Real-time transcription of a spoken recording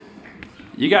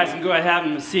You guys can go ahead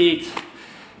and have a seat.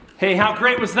 Hey, how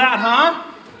great was that, huh?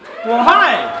 Well,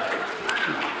 hi.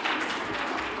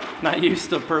 Not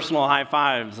used to personal high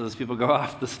fives as people go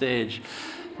off the stage.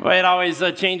 Well, it always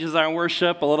changes our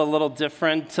worship a little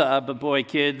different, but boy,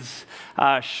 kids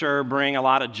sure bring a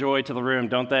lot of joy to the room,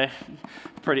 don't they?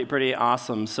 Pretty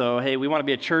awesome. So, hey, we want to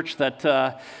be a church that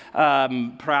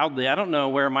proudly, I don't know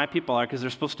where my people are because they're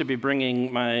supposed to be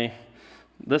bringing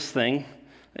this thing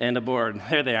and a board.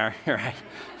 There they are. Right.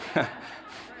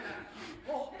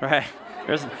 Right.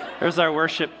 There's our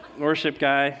worship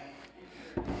guy.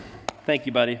 Thank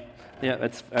you, buddy. Yeah,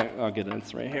 I'll get it.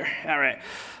 It's right here. All right.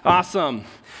 Awesome.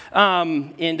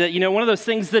 One of those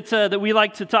things that we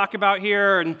like to talk about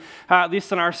here, and at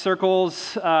least in our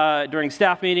circles during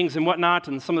staff meetings and whatnot,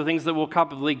 and some of the things that we'll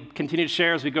probably continue to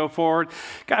share as we go forward.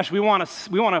 Gosh, we want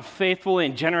to faithfully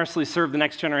and generously serve the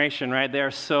next generation, right? They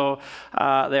are so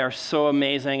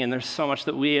amazing, and there's so much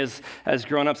that we as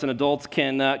grown-ups and adults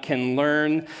can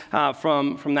learn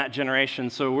from that generation.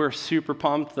 So we're super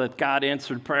pumped that God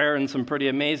answered prayer in some pretty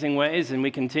amazing ways, and we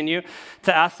continue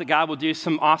to ask that God will do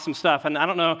some awesome stuff. And I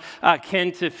don't know,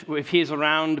 Kent, if he's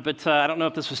around, but I don't know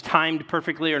if this was timed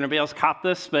perfectly or anybody else caught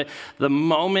this, but the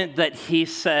moment that he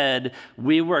said,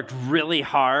 we worked really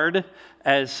hard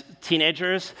as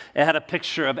teenagers, it had a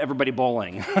picture of everybody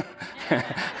bowling,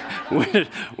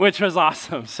 which was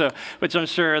awesome. So, which I'm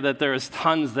sure that there was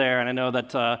tons there, and I know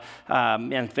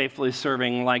that faithfully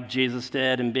serving like Jesus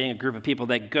did and being a group of people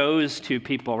that goes to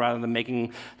people rather than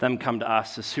making them come to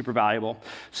us is super valuable,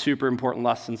 super important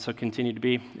lesson. So continue to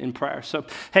be in prayer. So,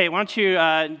 hey, why don't you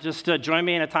just join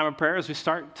me in a time of prayer as we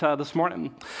start this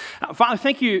morning. Father,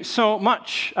 thank you so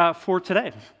much for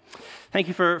today. Thank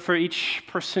you for each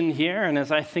person here, and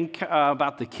as I think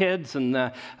about the kids and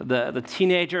the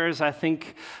teenagers, I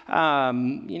think,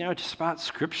 just about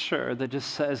Scripture that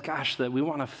just says, gosh, that we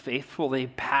want to faithfully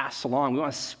pass along. We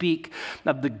want to speak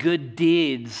of the good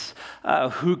deeds,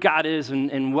 who God is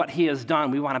and what He has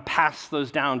done. We want to pass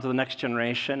those down to the next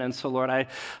generation, and so, Lord, I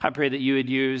pray that you would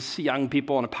use young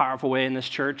people in a powerful way in this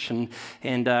church, and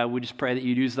we just pray that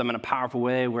you'd use them in a powerful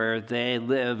way where they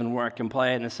live and work and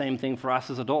play, and the same thing for us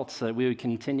as adults, that we would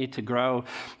continue to grow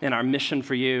in our mission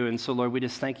for you. And so, Lord, we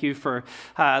just thank you for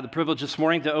the privilege this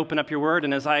morning to open up your word.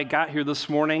 And as I got here this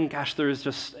morning, gosh, there's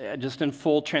just in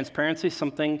full transparency,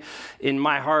 something in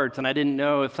my heart. And I didn't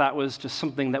know if that was just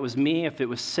something that was me, if it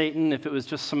was Satan, if it was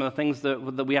just some of the things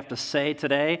that we have to say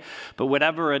today. But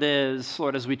whatever it is,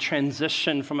 Lord, as we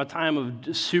transition from a time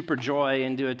of super joy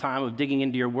into a time of digging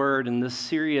into your word and this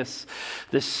serious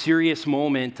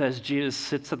moment as Jesus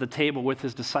sits at the table with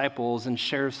his disciples and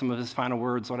shares some of his final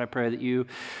words, Lord, I pray that you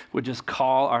would just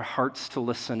call our hearts to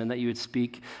listen and that you would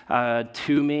speak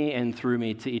to me and through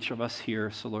me to each of us here.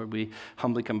 So, Lord, we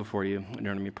humbly come before you. In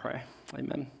your name we pray.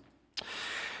 Amen.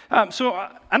 So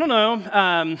I don't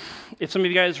know if some of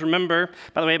you guys remember.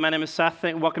 By the way, my name is Seth.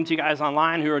 Welcome to you guys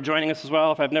online who are joining us as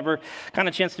well. If I've never gotten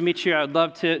a chance to meet you, I would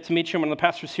love to meet you. I'm one of the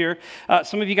pastors here.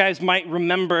 Some of you guys might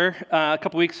remember a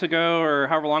couple weeks ago or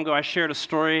however long ago I shared a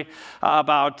story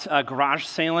about garage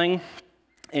sailing.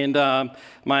 And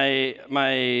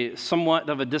my somewhat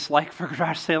of a dislike for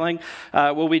garage sailing.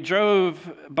 We drove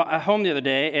home the other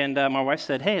day, and my wife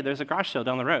said, "Hey, there's a garage sale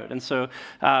down the road." And so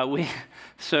I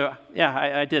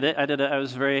did it. I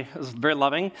was very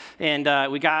loving,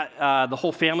 and we got the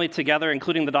whole family together,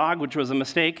 including the dog, which was a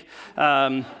mistake.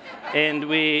 And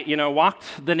we,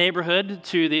 walked the neighborhood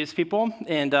to these people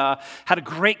and had a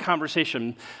great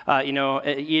conversation.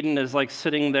 Eden is like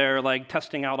sitting there, like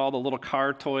testing out all the little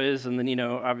car toys, and then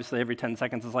obviously every 10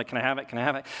 seconds is like, can I have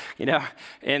it?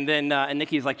 And then and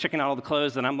Nikki's like checking out all the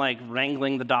clothes, and I'm like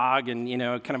wrangling the dog and,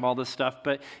 kind of all this stuff.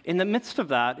 But in the midst of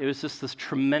that, it was just this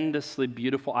tremendously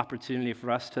beautiful opportunity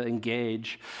for us to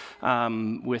engage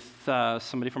with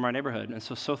somebody from our neighborhood. And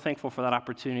so thankful for that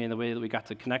opportunity and the way that we got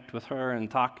to connect with her and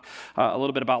talk a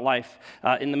little bit about life.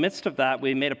 In the midst of that,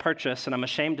 we made a purchase, and I'm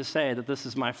ashamed to say that this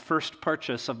is my first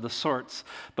purchase of the sorts,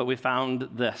 but we found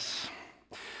this,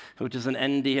 which is an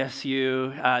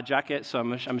NDSU jacket. So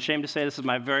I'm ashamed to say this is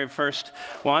my very first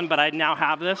one, but I now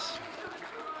have this.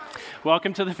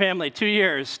 Welcome to the family. 2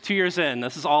 years in.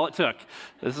 This is all it took.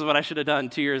 This is what I should have done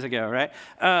 2 years ago, right?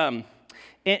 And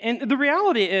the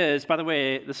reality is, by the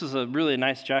way, this is a really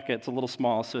nice jacket. It's a little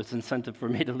small, so it's incentive for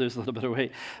me to lose a little bit of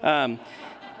weight.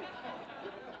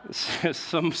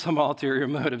 Some ulterior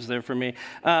motives there for me.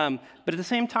 But at the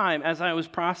same time, as I was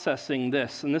processing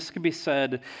this, and this could be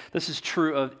said, this is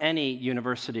true of any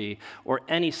university or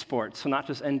any sport, so not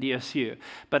just NDSU.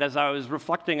 But as I was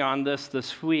reflecting on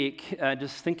this week,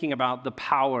 just thinking about the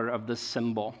power of this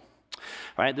symbol,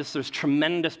 right? There's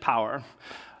tremendous power.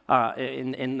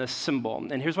 in the symbol.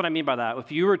 And here's what I mean by that.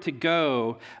 If you were to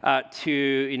go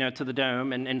to the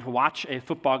Dome and watch a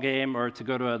football game, or to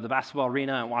go to the basketball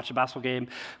arena and watch a basketball game,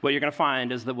 what you're going to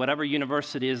find is that whatever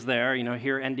university is there,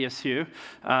 here at NDSU,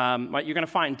 you're going to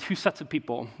find two sets of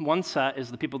people. One set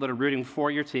is the people that are rooting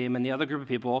for your team, and the other group of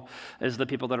people is the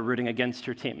people that are rooting against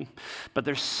your team. But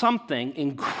there's something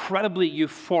incredibly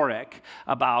euphoric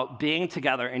about being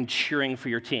together and cheering for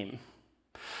your team.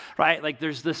 Right? Like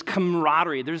there's this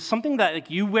camaraderie. There's something that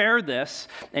you wear this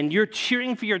and you're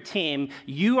cheering for your team,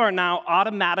 you are now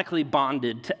automatically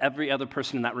bonded to every other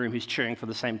person in that room who's cheering for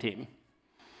the same team.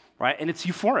 Right? And it's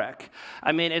euphoric.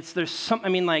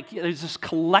 There's this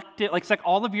collective, it's like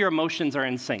all of your emotions are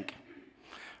in sync.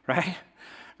 Right?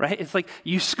 Right? It's like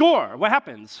you score. What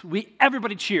happens?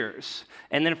 Everybody cheers.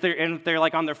 And then if they're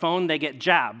like on their phone, they get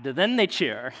jabbed. Then they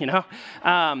cheer,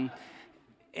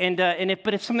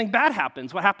 But if something bad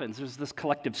happens, what happens? There's this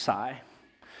collective sigh.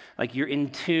 Like you're in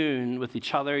tune with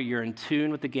each other, you're in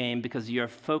tune with the game because you're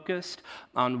focused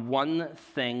on one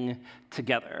thing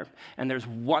together. And there's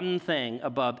one thing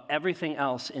above everything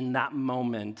else in that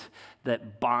moment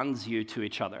that bonds you to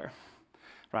each other,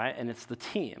 right? And it's the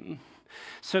team.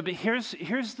 So, but here's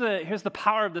the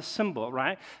power of this symbol,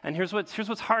 right? And here's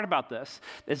what's hard about this,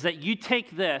 is that you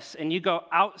take this and you go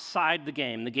outside the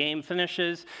game. The game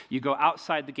finishes, you go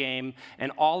outside the game,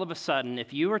 and all of a sudden,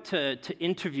 if you were to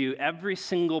interview every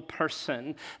single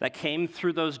person that came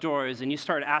through those doors and you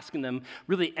started asking them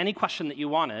really any question that you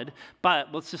wanted, but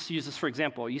let's just use this for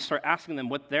example, you start asking them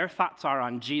what their thoughts are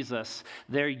on Jesus,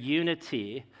 their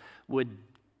unity would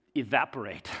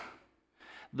evaporate.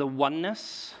 The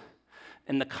oneness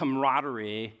and the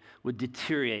camaraderie would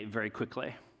deteriorate very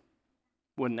quickly,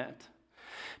 wouldn't it?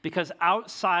 Because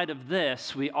outside of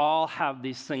this, we all have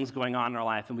these things going on in our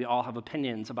life, and we all have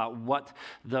opinions about what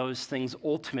those things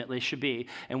ultimately should be.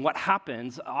 And what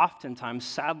happens oftentimes,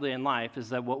 sadly, in life is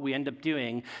that what we end up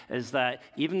doing is that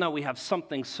even though we have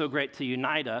something so great to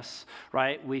unite us,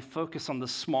 right, we focus on the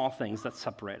small things that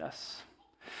separate us.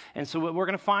 And so what we're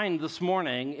going to find this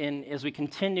morning as we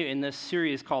continue in this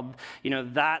series called,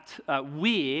 that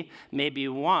we may be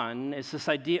one, is this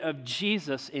idea of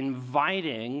Jesus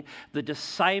inviting the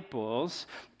disciples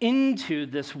into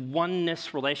this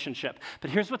oneness relationship. But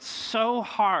here's what's so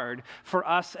hard for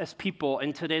us as people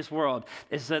in today's world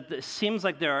is that it seems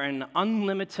like there are an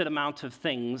unlimited amount of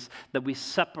things that we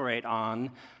separate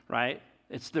on, right?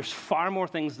 There's far more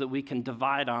things that we can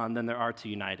divide on than there are to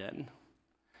unite in.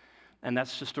 And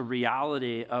that's just a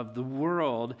reality of the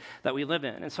world that we live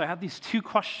in. And so I have these two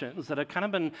questions that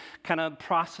I've been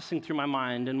processing through my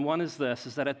mind. And one is this,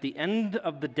 is that at the end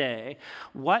of the day,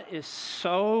 what is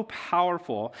so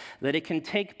powerful that it can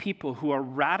take people who are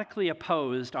radically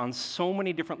opposed on so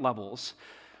many different levels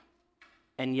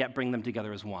and yet bring them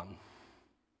together as one?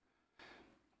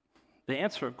 The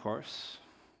answer, of course,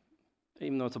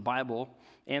 even though it's a Bible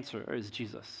answer, is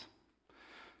Jesus.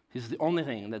 He's the only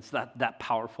thing that's that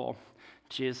powerful.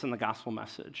 Jesus and the gospel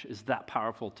message is that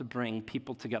powerful to bring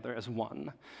people together as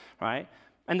one, right?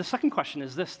 And the second question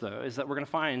is this, though, is that we're going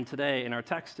to find today in our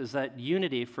text is that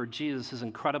unity for Jesus is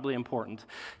incredibly important.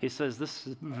 He says this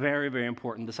is very, very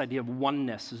important. This idea of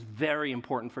oneness is very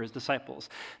important for his disciples.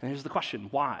 And here's the question,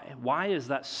 why? Why is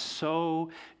that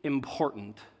so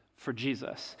important for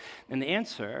Jesus? And the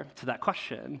answer to that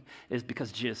question is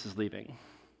because Jesus is leaving.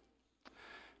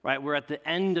 Right, we're at the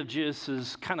end of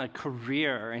Jesus'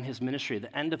 career in his ministry,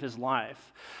 the end of his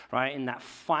life, right? In that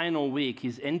final week,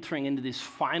 he's entering into these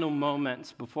final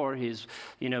moments before he's,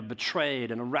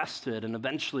 betrayed and arrested and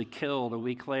eventually killed a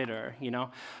week later,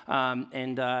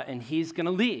 and he's going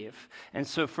to leave. And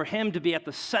so for him to be at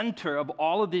the center of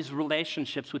all of these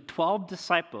relationships with 12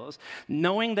 disciples,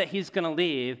 knowing that he's going to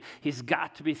leave, he's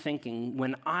got to be thinking,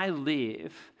 when I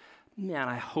leave, man,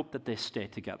 I hope that they stay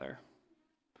together.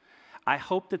 I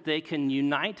hope that they can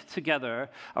unite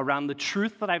together around the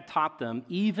truth that I've taught them,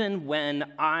 even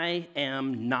when I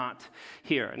am not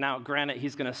here. Now, granted,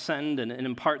 he's going to send and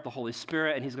impart the Holy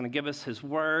Spirit, and he's going to give us his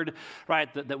word,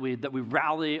 right, that we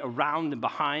rally around and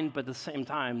behind, but at the same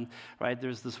time, right,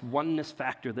 there's this oneness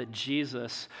factor that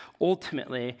Jesus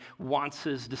ultimately wants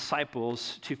his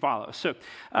disciples to follow. So,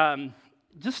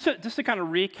 Just to kind of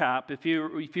recap, if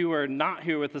you were not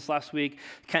here with us last week,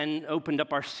 Ken opened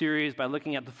up our series by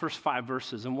looking at the first 5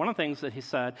 verses. And one of the things that he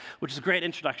said, which is a great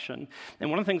introduction, and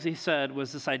one of the things he said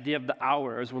was this idea of the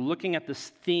hour. As we're looking at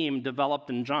this theme developed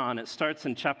in John, it starts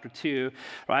in chapter 2,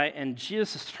 right? And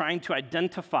Jesus is trying to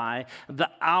identify the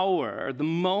hour, the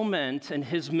moment in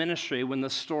his ministry when the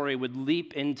story would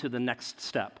leap into the next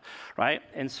step, right?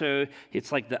 And so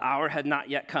it's like the hour had not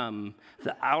yet come.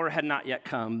 The hour had not yet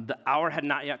come. The hour had had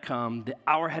not yet come, the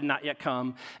hour had not yet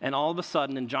come, and all of a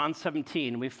sudden in John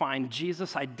 17, we find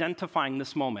Jesus identifying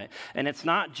this moment. And it's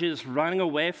not Jesus running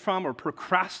away from or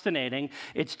procrastinating,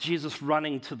 it's Jesus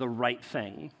running to the right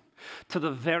thing, to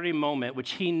the very moment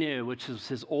which he knew, which was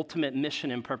his ultimate mission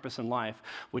and purpose in life,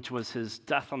 which was his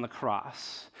death on the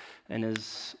cross and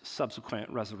his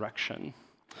subsequent resurrection.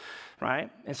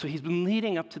 Right? And so he's been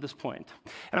leading up to this point.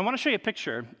 And I want to show you a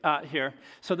picture here.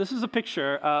 So this is a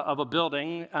picture of a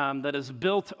building that is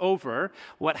built over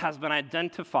what has been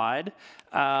identified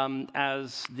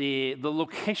as the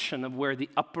location of where the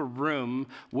upper room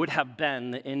would have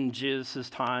been in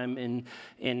Jesus' time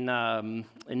in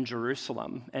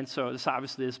Jerusalem. And so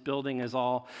obviously this building is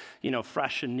all,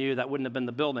 fresh and new. That wouldn't have been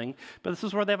the building. But this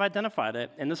is where they've identified it.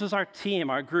 And this is our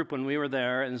team, our group, when we were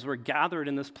there, and as we're gathered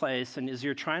in this place, and as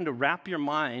you're trying to wrap your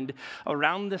mind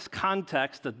around this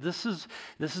context that this is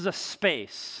a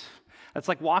space. It's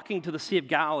like walking to the Sea of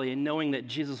Galilee and knowing that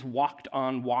Jesus walked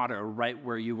on water right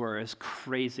where you were is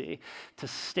crazy. To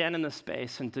stand in this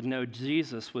space and to know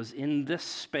Jesus was in this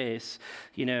space,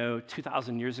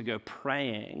 2,000 years ago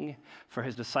praying for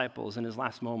his disciples in his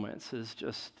last moments is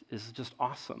just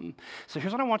awesome. So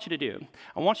here's what I want you to do.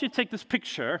 I want you to take this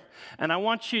picture and I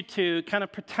want you to kind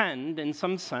of pretend in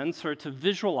some sense or to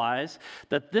visualize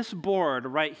that this board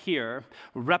right here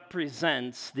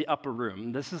represents the upper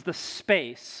room. This is the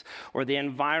space or the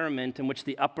environment in which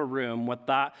the upper room, what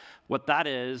that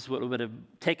is, what would have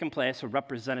taken place or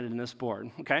represented in this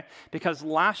board, okay? Because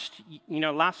last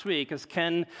week, as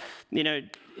Ken,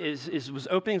 was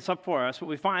opening this up for us, what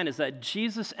we find is that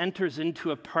Jesus enters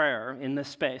into a prayer in this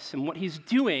space, and what he's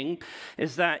doing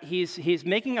is that he's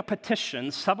making a petition,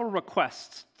 several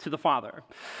requests to the Father,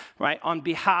 right, on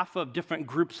behalf of different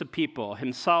groups of people,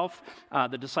 himself,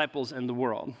 the disciples, and the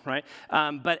world, right?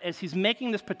 But as he's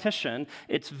making this petition,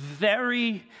 it's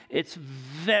very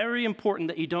important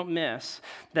that you don't miss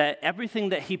that everything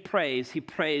that he prays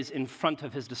in front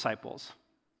of his disciples.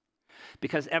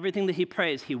 Because everything that he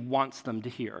prays, he wants them to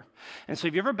hear. And so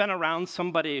have you ever been around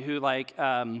somebody who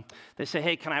they say,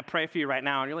 hey, can I pray for you right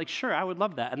now? And you're like, sure, I would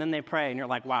love that. And then they pray and you're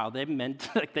like, wow, they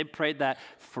prayed that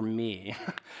for me.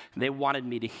 They wanted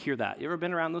me to hear that. You ever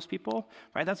been around those people?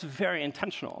 Right? That's very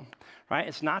intentional, right?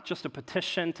 It's not just a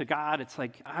petition to God. It's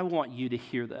like, I want you to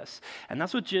hear this. And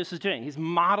that's what Jesus is doing. He's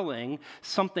modeling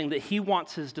something that he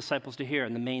wants his disciples to hear.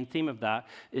 And the main theme of that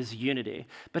is unity.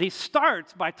 But he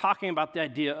starts by talking about the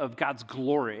idea of God's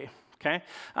glory, okay?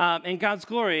 And God's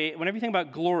glory, whenever you think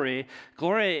about glory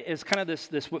is kind of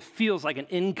this what feels like an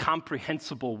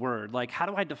incomprehensible word. Like, how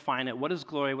do I define it? What is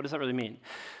glory? What does that really mean?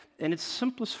 In its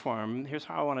simplest form, here's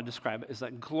how I want to describe it, is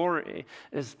that glory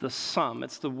is the sum.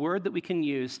 It's the word that we can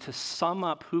use to sum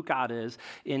up who God is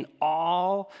in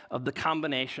all of the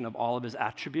combination of all of his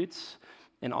attributes,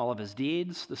 in all of his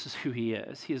deeds. This is who he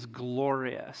is. He is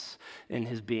glorious in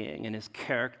his being, in his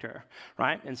character,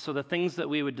 right? And so the things that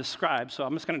we would describe, so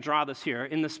I'm just going to draw this here,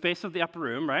 in the space of the upper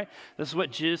room, right? This is what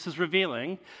Jesus is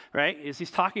revealing, right? Is he's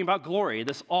talking about glory,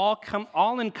 this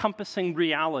all-encompassing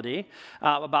reality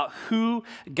about who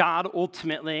God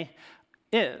ultimately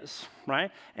is, right?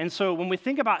 And so when we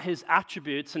think about his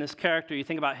attributes and his character, you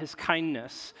think about his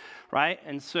kindness, right?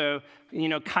 And so,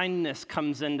 kindness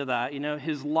comes into that,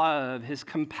 his love, his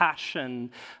compassion,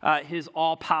 his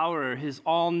all power, his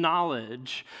all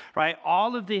knowledge, right?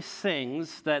 All of these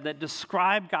things that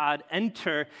describe God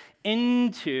enter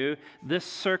into this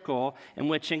circle in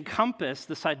which encompass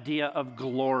this idea of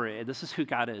glory. This is who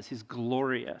God is. He's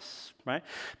glorious, right?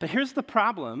 But here's the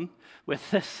problem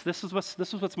with this. This is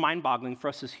what's mind-boggling for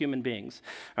us as human beings,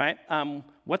 right?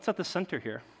 What's at the center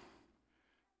here?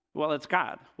 Well, it's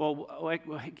God. Well,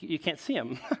 you can't see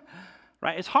him,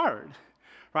 right? It's hard,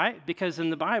 right? Because in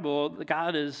the Bible,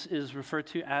 God is referred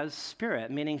to as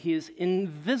spirit, meaning he is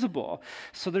invisible.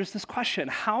 So there's this question,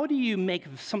 how do you make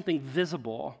something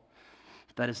visible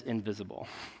that is invisible,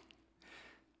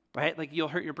 right? Like, you'll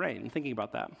hurt your brain thinking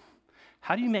about that.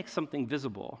 How do you make something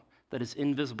visible that is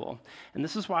invisible? And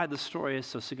this is why the story is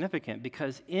so significant,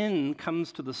 because in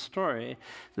comes to the story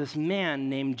this man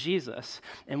named Jesus.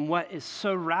 And what is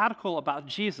so radical about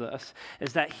Jesus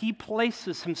is that he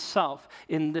places himself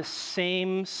in this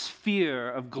same sphere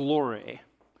of glory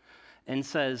and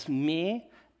says, me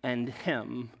and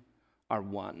him are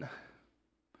one,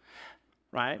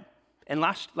 right? And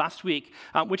last week,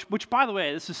 which by the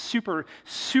way, this is super,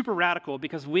 super radical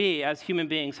because we as human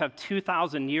beings have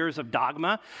 2,000 years of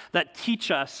dogma that teach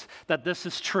us that this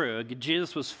is true.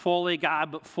 Jesus was fully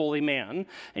God but fully man,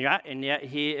 and yet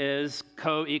he is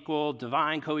co-equal,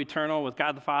 divine, co-eternal with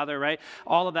God the Father, right?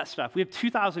 All of that stuff. We have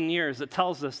 2,000 years that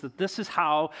tells us that this is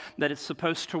how that it's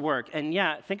supposed to work. And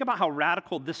yet, think about how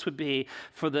radical this would be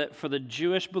for the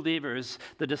Jewish believers,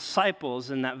 the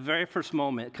disciples in that very first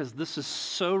moment, because this is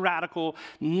so radical.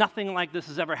 Nothing like this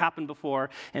has ever happened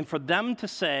before. And for them to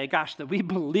say, gosh, that we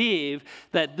believe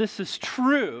that this is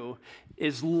true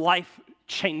is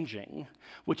life-changing,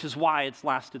 which is why it's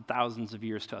lasted thousands of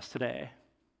years to us today.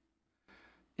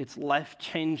 It's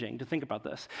life-changing to think about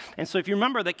this. And so if you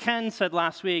remember that Ken said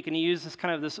last week, and he used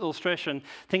this illustration,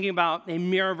 thinking about a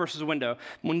mirror versus a window.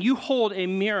 When you hold a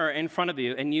mirror in front of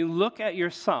you and you look at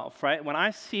yourself, right? When I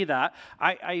see that,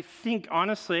 I think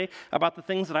honestly about the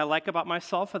things that I like about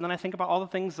myself, and then I think about all the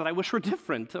things that I wish were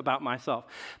different about myself.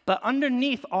 But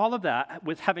underneath all of that,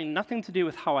 with having nothing to do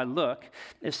with how I look,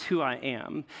 is who I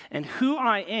am. And who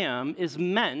I am is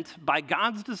meant by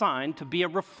God's design to be a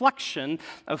reflection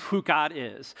of who God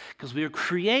is. Because we are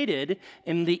created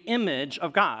in the image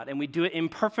of God, and we do it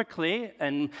imperfectly,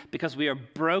 and because we are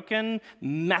broken,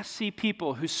 messy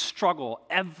people who struggle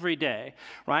every day,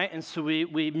 right? And so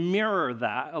we mirror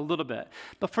that a little bit.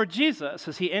 But for Jesus,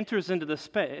 as he enters into this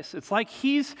space, it's like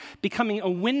he's becoming a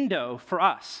window for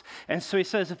us. And so he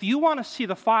says, if you want to see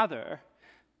the Father,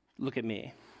 look at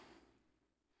me.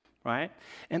 Right?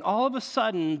 And all of a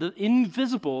sudden, the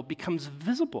invisible becomes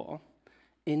visible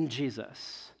in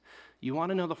Jesus. You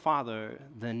want to know the Father,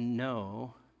 then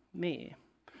know me,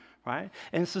 right?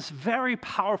 And it's this very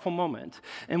powerful moment.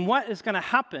 And what is going to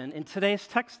happen in today's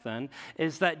text then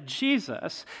is that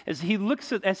Jesus, as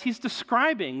he's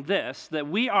describing this, that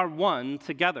we are one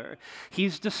together,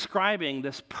 he's describing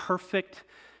this perfect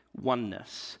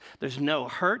oneness. There's no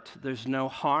hurt, there's no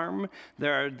harm,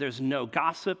 there's no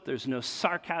gossip, there's no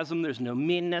sarcasm, there's no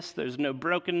meanness, there's no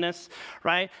brokenness,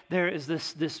 right? There is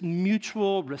this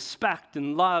mutual respect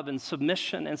and love and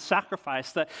submission and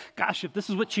sacrifice that, gosh, if this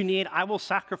is what you need, I will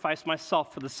sacrifice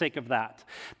myself for the sake of that.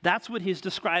 That's what he's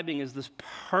describing as this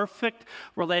perfect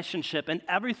relationship, and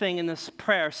everything in this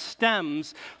prayer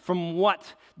stems from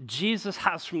what Jesus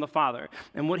has from the Father.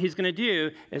 And what he's going to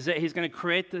do is that he's going to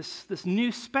create this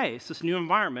new space, this new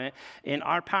environment in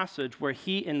our passage where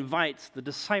he invites the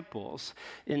disciples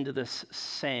into this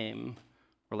same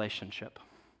relationship.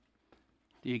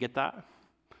 Do you get that?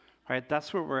 Right,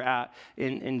 that's where we're at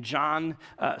in John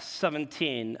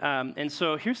 17. And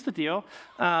so here's the deal.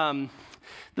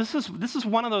 This is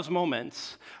one of those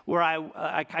moments where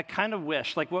I kind of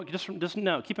wish, just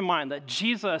know, keep in mind that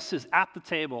Jesus is at the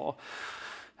table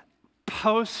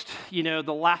post,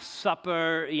 the Last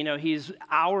Supper. He's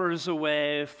hours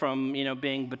away from,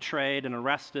 being betrayed and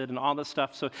arrested and all this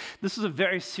stuff. So this is a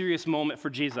very serious moment for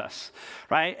Jesus,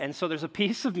 right? And so there's a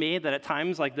piece of me that at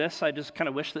times like this, I just kind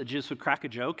of wish that Jesus would crack a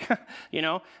joke,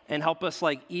 and help us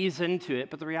ease into it.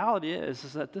 But the reality is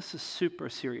that this is super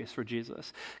serious for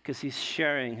Jesus because he's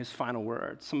sharing his final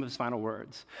words, some of his final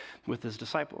words with his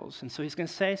disciples. And so he's going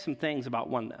to say some things about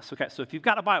oneness. Okay, so if you've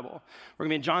got a Bible, we're going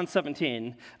to be in John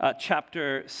 17,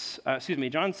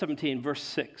 John 17, verse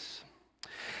 6.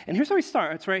 And here's how he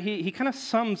starts, right? He kind of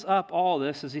sums up all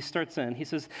this as he starts in. He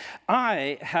says,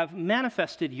 I have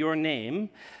manifested your name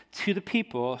to the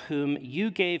people whom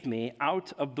you gave me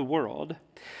out of the world.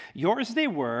 Yours they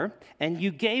were, and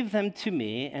you gave them to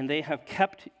me, and they have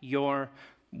kept your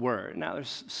word. Now,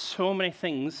 there's so many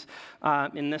things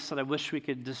in this that I wish we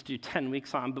could just do 10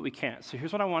 weeks on, but we can't. So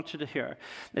here's what I want you to hear,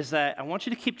 is that I want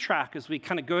you to keep track as we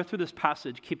kind of go through this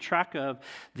passage, keep track of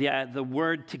the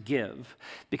word to give,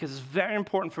 because it's very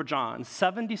important for John.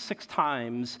 76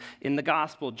 times in the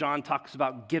gospel, John talks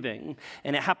about giving,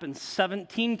 and it happens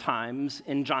 17 times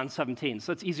in John 17.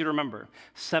 So it's easy to remember,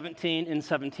 17 and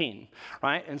 17,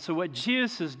 right? And so what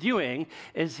Jesus is doing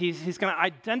is he's going to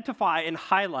identify and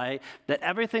highlight that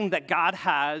everything that God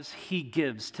has, he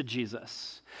gives to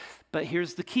Jesus. But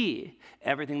here's the key.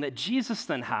 Everything that Jesus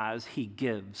then has, he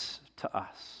gives to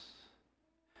us.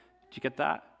 Did you get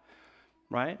that?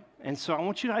 Right? And so I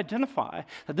want you to identify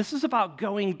that this is about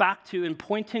going back to and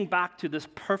pointing back to this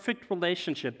perfect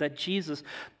relationship that Jesus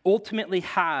ultimately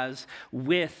has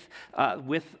with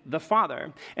the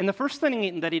Father. And the first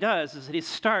thing that he does is that he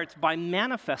starts by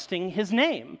manifesting his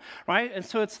name, right? And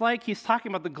so it's like he's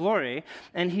talking about the glory,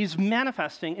 and he's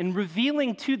manifesting and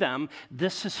revealing to them,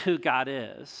 this is who God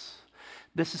is.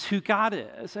 This is who God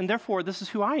is, and therefore this is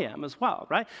who I am as well,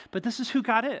 right? But this is who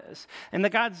God is. And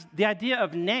the idea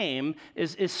of name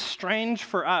is strange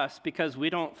for us because we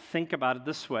don't think about it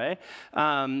this way.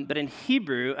 But in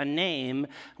Hebrew, a name,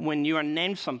 when you are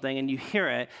named something and you hear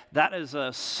it, that is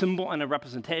a symbol and a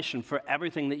representation for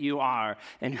everything that you are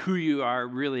and who you are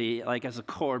really like as a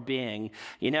core being,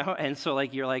 you know? And so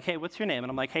like you're like, hey, what's your name?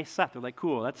 And I'm like, hey, Seth. They're like,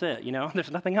 cool, that's it, you know?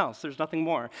 There's nothing else. There's nothing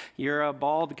more. You're a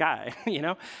bald guy, you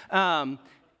know?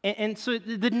 And so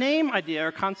the name idea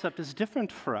or concept is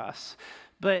different for us,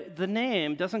 but the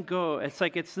name doesn't go,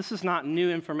 this is not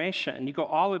new information. You go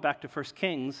all the way back to 1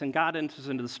 Kings, and God enters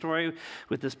into the story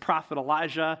with this prophet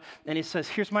Elijah, and he says,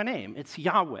 here's my name. It's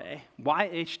Yahweh,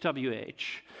 YHWH,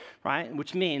 right?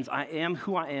 Which means I am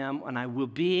who I am, and I will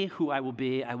be who I will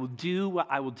be. I will do what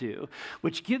I will do,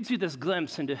 which gives you this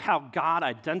glimpse into how God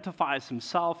identifies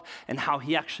himself and how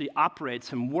he actually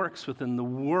operates and works within the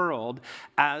world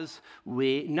as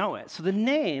we know it. So the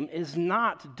name is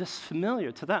not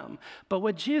disfamiliar to them, but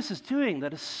what Jesus is doing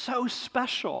that is so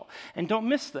special, and don't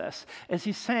miss this, is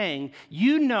he's saying,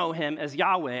 you know him as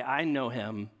Yahweh, I know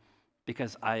him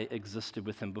because I existed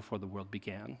with him before the world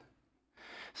began.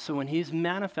 So when he's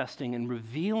manifesting and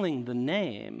revealing the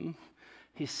name,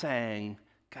 he's saying,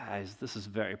 guys, this is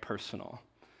very personal.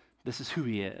 This is who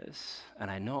he is,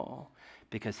 and I know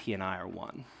because he and I are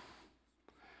one.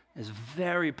 It's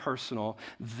very personal,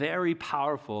 very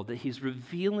powerful that he's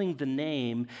revealing the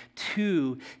name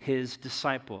to his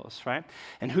disciples, right?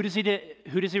 And who does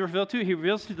he reveal to? He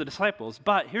reveals to the disciples.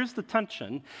 But here's the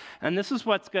tension, and this is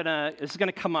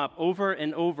gonna come up over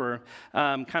and over,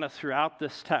 kind of throughout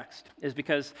this text, is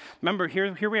because remember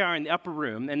here we are in the upper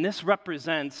room, and this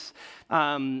represents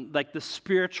like the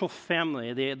spiritual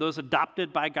family, those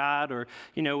adopted by God, or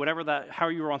you know how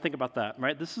you want to think about that,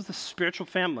 right? This is the spiritual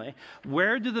family.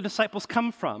 Where do the disciples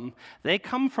come from? They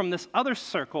come from this other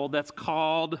circle that's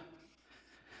called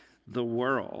the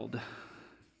world,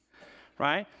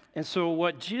 right? And so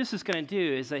what Jesus is going to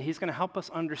do is that he's going to help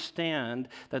us understand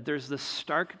that there's this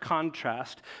stark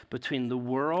contrast between the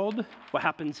world, what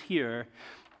happens here,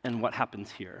 and what happens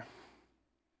here,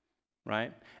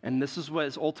 right? And this is what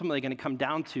is ultimately going to come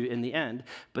down to in the end.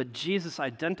 But Jesus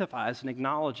identifies and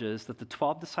acknowledges that the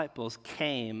 12 disciples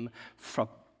came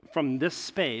from this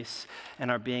space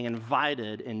and are being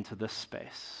invited into this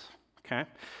space. Okay?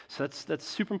 So that's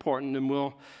super important, and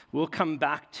we'll come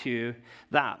back to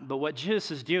that. But what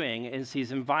Jesus is doing is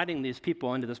he's inviting these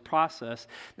people into this process,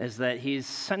 is that he's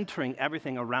centering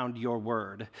everything around your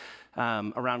word,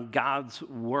 around God's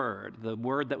word, the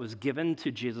word that was given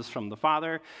to Jesus from the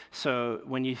Father. So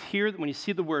when you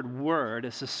see the word,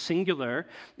 it's a singular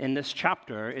in this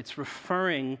chapter. It's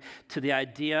referring to the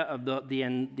idea of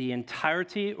the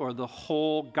entirety or the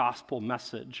whole gospel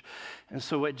message. And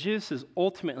so what Jesus is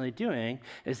ultimately doing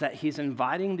is that he's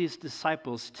inviting these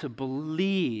disciples to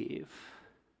believe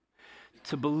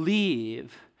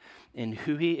in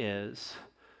who he is,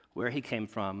 where he came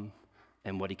from,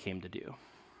 and what he came to do.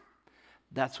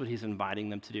 That's what he's inviting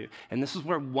them to do. And this is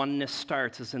where oneness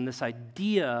starts, is in this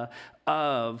idea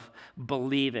of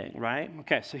believing, right?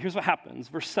 Okay, so here's what happens.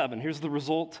 Verse 7, here's the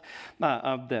result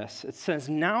of this. It says,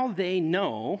 now they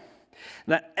know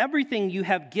that everything you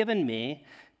have given me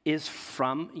is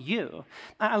from you.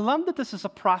 I love that this is a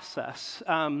process,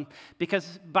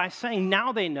 because by saying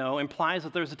now they know implies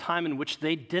that there's a time in which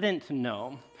they didn't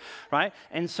know, right?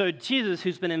 And so Jesus,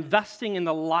 who's been investing in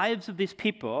the lives of these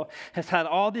people, has had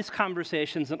all these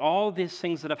conversations and all these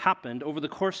things that have happened over the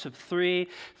course of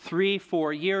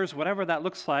 4 years, whatever that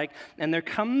looks like. And there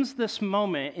comes this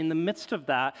moment in the midst of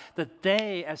that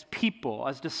they, as people,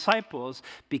 as disciples,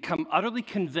 become utterly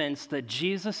convinced that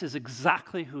Jesus is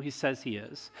exactly who he says he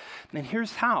is. And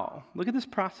here's how. Look at this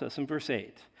process in verse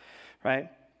 8, right?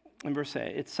 In verse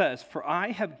 8, it says, for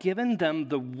I have given them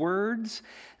the words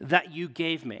that you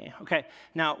gave me. Okay,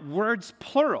 now words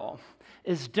plural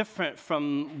is different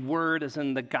from word as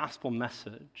in the gospel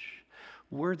message.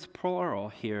 Words plural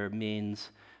here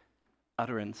means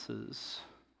utterances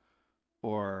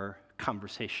or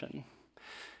conversation.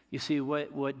 You see,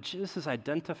 what Jesus is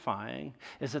identifying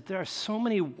is that there are so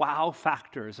many wow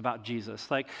factors about Jesus.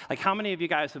 Like how many of you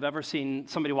guys have ever seen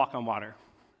somebody walk on water?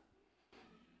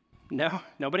 No?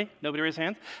 Nobody? Nobody raise their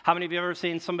hands? How many of you have ever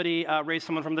seen somebody raise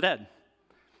someone from the dead?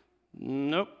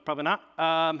 Nope, probably not.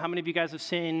 How many of you guys have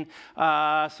seen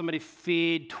somebody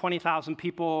feed 20,000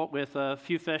 people with a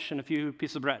few fish and a few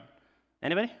pieces of bread?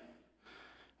 Anybody?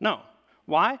 No.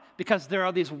 Why? Because there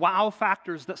are these wow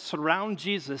factors that surround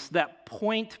Jesus that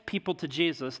point people to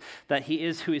Jesus, that he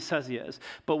is who he says he is.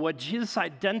 But what Jesus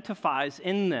identifies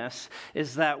in this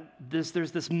is that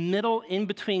there's this middle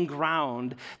in-between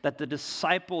ground that the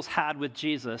disciples had with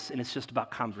Jesus, and it's just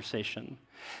about conversation.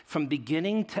 From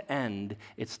beginning to end,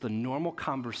 it's the normal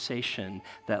conversation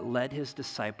that led his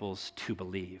disciples to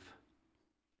believe.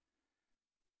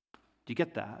 Do you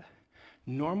get that?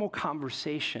 Normal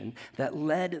conversation that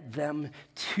led them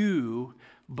to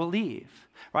believe,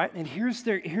 right? And here's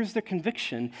their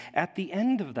conviction at the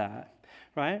end of that,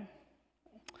 right?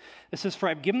 It says, "For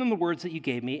I've given them the words that you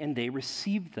gave me, and they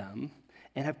received them,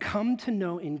 and have come to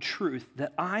know in truth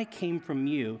that I came from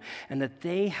you, and that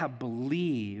they have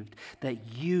believed that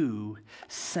you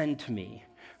sent me,"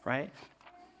 right?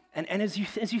 And as you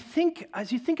think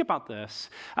about this,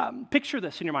 picture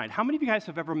this in your mind. How many of you guys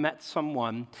have ever met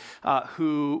someone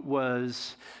who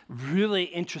was really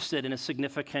interested in a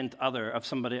significant other of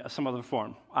some other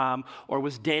form, or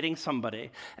was dating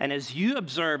somebody? And as you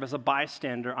observe as a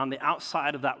bystander on the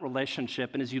outside of that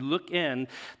relationship, and as you look in,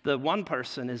 the one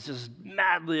person is just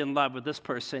madly in love with this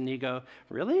person. You go,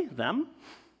 "Really? Them?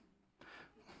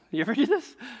 You ever do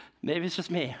this?" Maybe it's just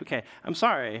me. Okay, I'm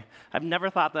sorry. I've never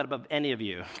thought that about any of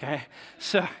you, okay?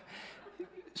 So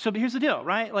but here's the deal,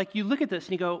 right? Like, you look at this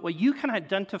and you go, well, you can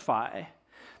identify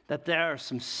that there are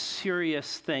some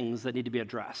serious things that need to be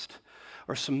addressed,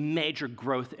 or some major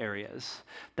growth areas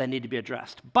that need to be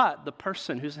addressed. But the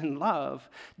person who's in love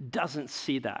doesn't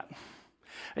see that.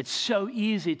 It's so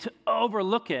easy to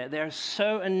overlook it. They're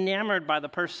so enamored by the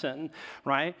person,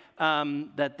 right,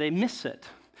 that they miss it.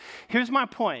 Here's my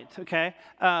point, okay?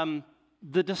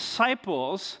 The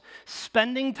disciples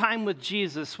spending time with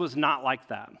Jesus was not like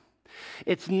that.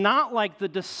 It's not like the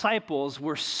disciples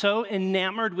were so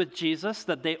enamored with Jesus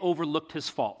that they overlooked his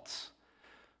faults.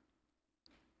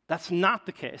 That's not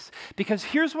the case. Because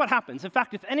here's what happens. In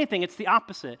fact, if anything, it's the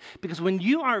opposite. Because when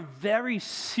you are very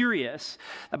serious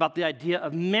about the idea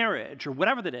of marriage or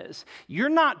whatever that is, you're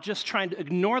not just trying to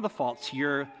ignore the faults,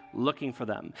 you're looking for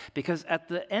them. Because at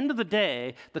the end of the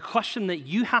day, the question that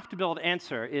you have to be able to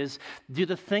answer is, do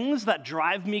the things that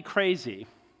drive me crazy,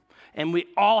 and we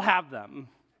all have them,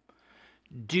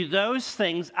 do those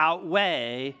things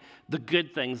outweigh the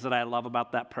good things that I love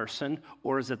about that person,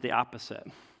 or is it the opposite?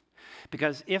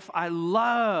 Because if I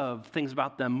love things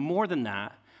about them more than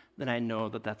that, then I know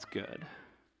that that's good,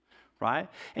 right?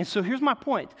 And so here's my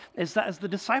point, is that as the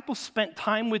disciples spent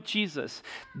time with Jesus,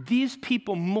 these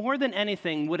people more than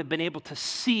anything would have been able to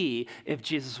see if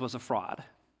Jesus was a fraud.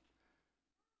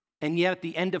 And yet at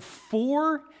the end of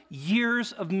 4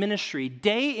 years of ministry,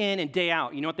 day in and day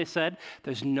out, you know what they said?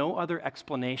 There's no other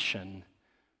explanation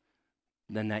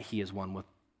than that he is one with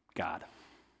God.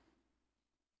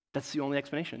 That's the only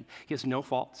explanation. He has no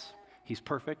faults. He's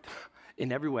perfect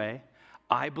in every way.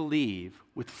 I believe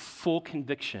with full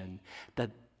conviction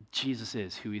that Jesus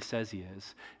is who he says he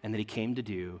is, and that he came to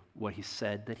do what he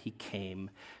said that he came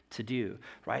to do,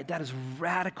 right? That is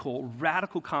radical,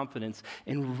 radical confidence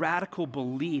and radical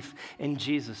belief in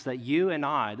Jesus, that you and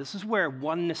I, this is where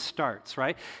oneness starts,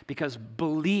 right? Because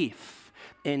belief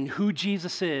in who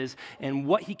Jesus is and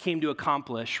what he came to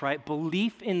accomplish, right?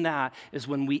 Belief in that is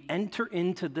when we enter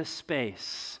into this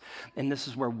space, and this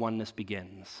is where oneness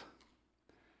begins.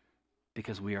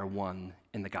 Because we are one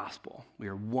in the gospel. We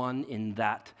are one in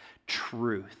that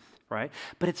truth, right?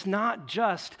 But it's not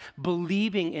just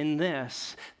believing in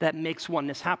this that makes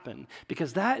oneness happen,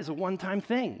 because that is a one-time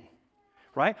thing,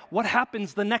 right? What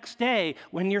happens the next day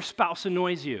when your spouse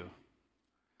annoys you?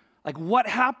 Like, what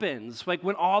happens, like,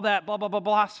 when all that blah, blah, blah,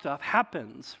 blah stuff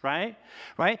happens, right?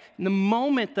 Right? And the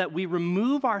moment that we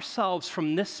remove ourselves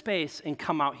from this space and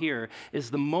come out here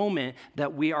is the moment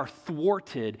that we are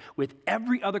thwarted with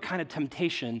every other kind of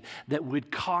temptation that would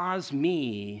cause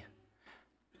me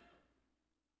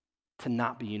to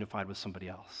not be unified with somebody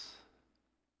else.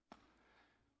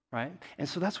 Right? And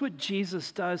so that's what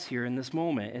Jesus does here in this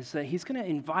moment, is that he's going to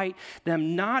invite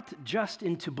them not just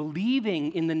into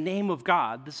believing in the name of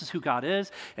God. This is who God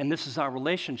is, and this is our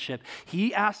relationship.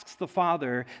 He asks the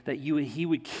Father that he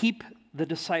would keep the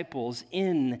disciples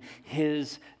in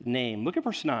his name. Look at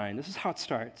verse 9. This is how it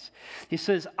starts. He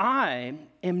says, I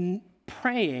am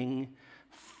praying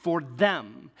for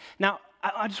them. Now,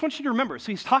 I just want you to remember,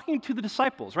 so he's talking to the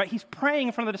disciples, right? He's praying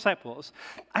in front of the disciples.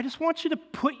 I just want you to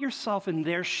put yourself in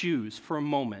their shoes for a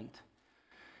moment.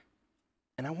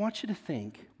 And I want you to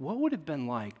think, what would it have been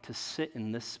like to sit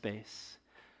in this space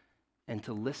and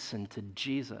to listen to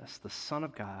Jesus, the Son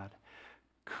of God,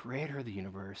 creator of the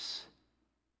universe,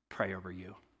 pray over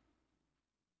you?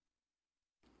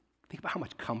 Think about how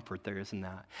much comfort there is in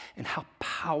that and how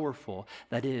powerful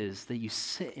that is that you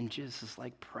sit and Jesus is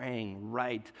like praying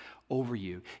right over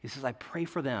you. He says, I pray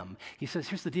for them. He says,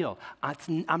 here's the deal.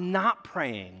 I'm not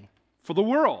praying for the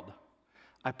world.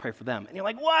 I pray for them. And you're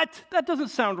like, what? That doesn't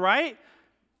sound right.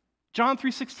 John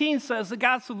 3:16 says that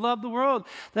God so loved the world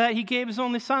that he gave his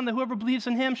only son, that whoever believes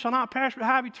in him shall not perish but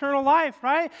have eternal life,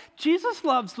 right? Jesus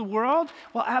loves the world.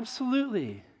 Well,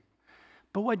 absolutely.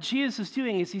 But what Jesus is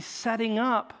doing is he's setting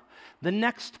up the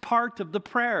next part of the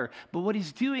prayer. But what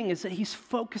he's doing is that he's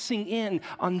focusing in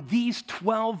on these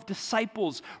 12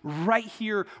 disciples right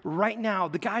here, right now,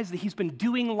 the guys that he's been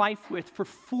doing life with for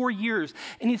 4 years.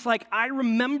 And he's like, I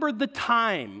remember the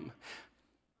time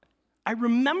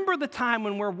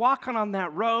when we're walking on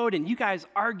that road and you guys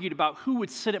argued about who would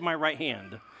sit at my right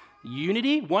hand.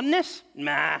 Unity? Oneness?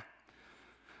 Nah.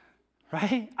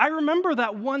 Right? I remember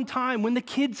that one time when the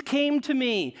kids came to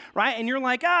me, right? And you're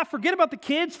like, forget about the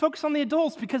kids, focus on the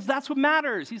adults because that's what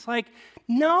matters. He's like,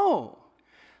 no,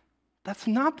 that's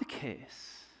not the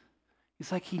case. He's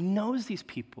like, he knows these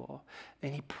people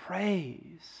and he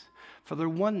prays for their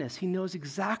oneness. He knows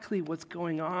exactly what's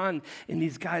going on in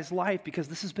these guys' life because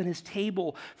this has been his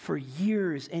table for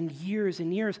years and years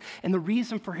and years. And the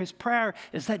reason for his prayer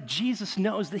is that Jesus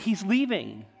knows that he's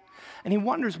leaving. And he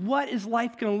wonders, what is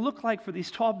life going to look like for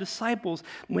these 12 disciples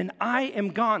when I am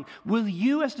gone? Will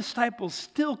you as disciples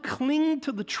still cling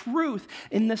to the truth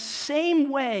in the same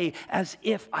way as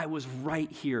if I was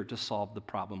right here to solve the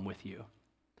problem with you?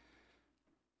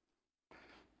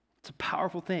 It's a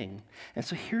powerful thing. And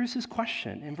so here's his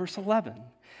question in verse 11.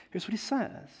 Here's what he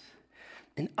says.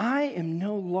 And I am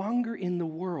no longer in the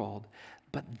world,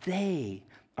 but they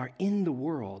are in the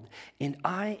world, and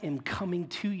I am coming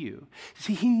to you.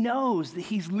 See, he knows that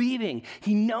he's leaving.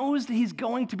 He knows that he's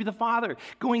going to be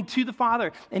going to the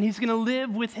Father, and he's going to live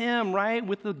with him, right?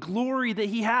 With the glory that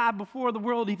he had before the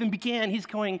world even began. He's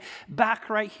going back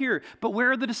right here. But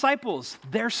where are the disciples?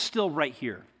 They're still right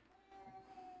here.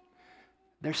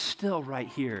 They're still right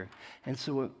here. And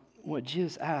so what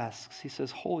Jesus asks, he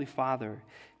says, Holy Father,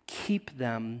 keep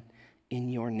them in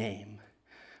your name,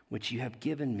 which you have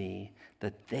given me,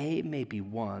 that they may be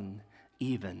one,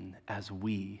 even as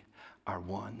we are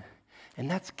one. And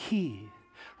that's key,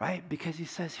 right? Because he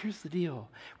says, here's the deal,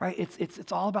 right?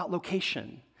 It's all about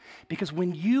location. Because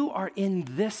when you are in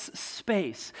this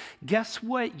space, guess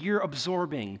what you're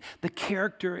absorbing? The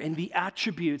character and the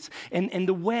attributes and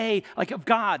the way of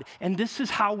God. And this is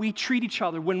how we treat each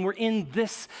other when we're in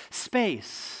this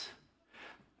space,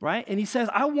 right? And he says,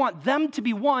 I want them to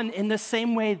be one in the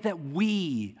same way that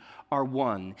we are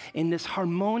one, in this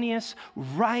harmonious,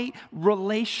 right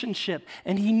relationship.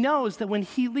 And he knows that when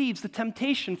he leaves, the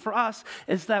temptation for us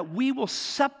is that we will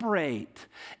separate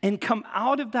and come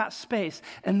out of that space.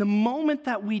 And the moment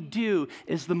that we do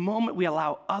is the moment we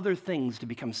allow other things to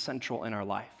become central in our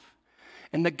life.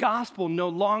 And the gospel no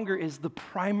longer is the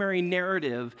primary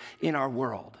narrative in our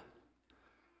world.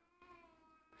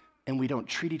 And we don't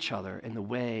treat each other in the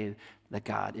way that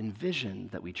God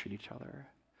envisioned that we treat each other.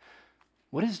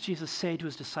 What does Jesus say to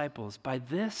his disciples? By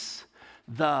this,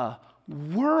 the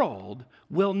world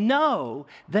will know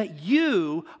that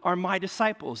you are my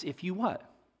disciples if you what?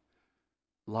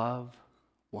 Love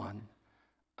one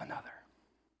another.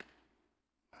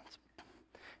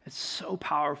 It's so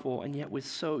powerful and yet was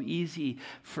so easy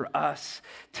for us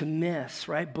to miss,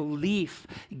 right? Belief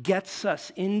gets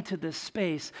us into this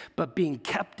space, but being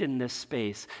kept in this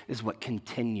space is what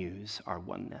continues our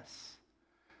oneness.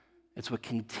 It's what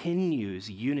continues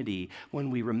unity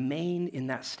when we remain in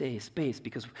that space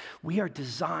because we are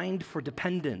designed for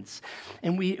dependence.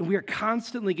 And we are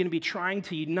constantly going to be trying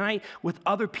to unite with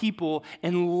other people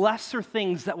in lesser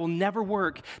things that will never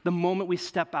work the moment we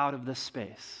step out of this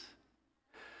space.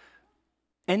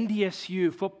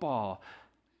 NDSU football,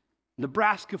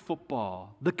 Nebraska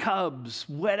football, the Cubs,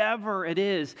 whatever it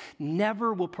is,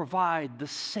 never will provide the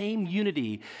same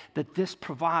unity that this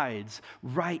provides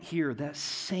right here, that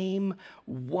same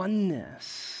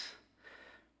oneness.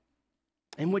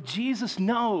 And what Jesus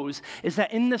knows is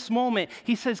that in this moment,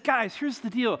 he says, guys, here's the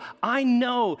deal. I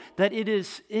know that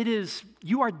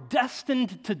you are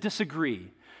destined to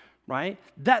disagree. Right?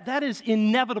 That is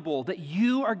inevitable that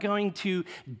you are going to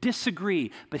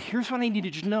disagree. But here's what I need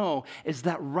you to know is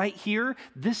that right here,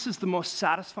 this is the most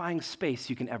satisfying space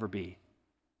you can ever be.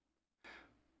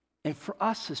 And for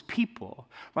us as people,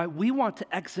 right, we want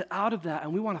to exit out of that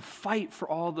and we want to fight for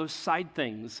all those side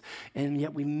things. And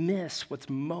yet we miss what's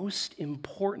most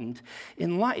important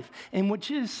in life. And what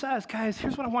Jesus says, guys,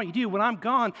 here's what I want you to do. When I'm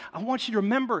gone, I want you to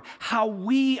remember how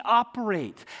we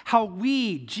operate, how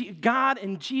we, God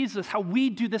and Jesus, how we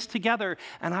do this together.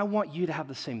 And I want you to have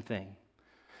the same thing.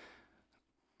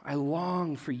 I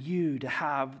long for you to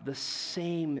have the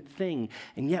same thing.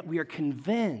 And yet we are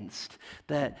convinced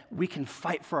that we can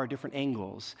fight for our different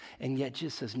angles. And yet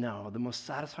Jesus says, no, the most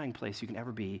satisfying place you can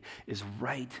ever be is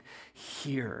right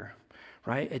here.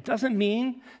 Right? It doesn't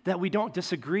mean that we don't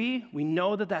disagree. We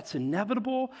know that that's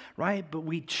inevitable, right? But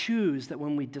we choose that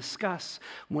when we discuss,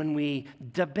 when we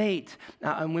debate,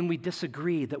 and when we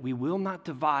disagree, that we will not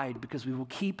divide because we will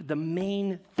keep the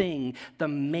main thing,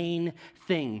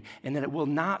 and that it will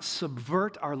not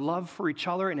subvert our love for each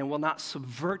other and it will not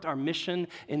subvert our mission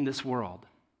in this world.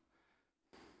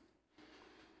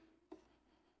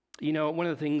 You know, one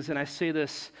of the things, and I say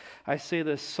this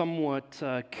somewhat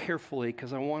carefully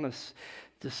because I want us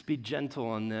to be gentle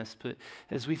on this, but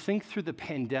as we think through the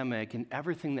pandemic and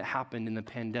everything that happened in the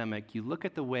pandemic, you look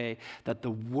at the way that the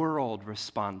world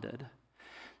responded.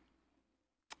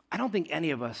 I don't think any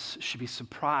of us should be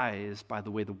surprised by the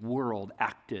way the world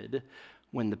acted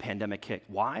when the pandemic hit.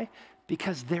 Why?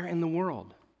 Because they're in the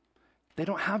world. They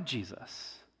don't have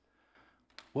Jesus.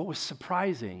 What was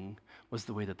surprising was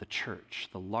the way that the church,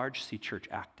 the large C church,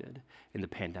 acted in the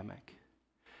pandemic,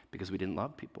 because we didn't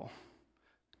love people,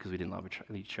 because we didn't love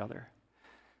each other.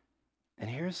 And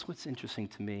here's what's interesting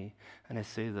to me, and I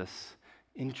say this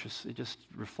just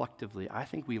reflectively. I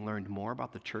think we learned more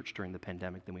about the church during the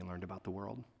pandemic than we learned about the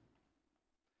world.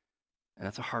 And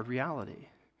that's a hard reality.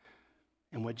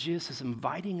 And what Jesus is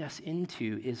inviting us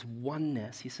into is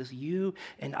oneness. He says, you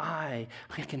and I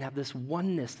can have this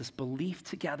oneness, this belief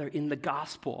together in the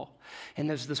gospel. And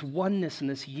there's this oneness and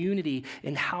this unity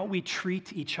in how we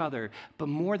treat each other. But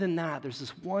more than that, there's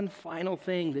this one final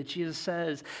thing that Jesus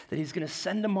says that he's going to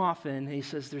send them off in. And he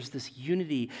says there's this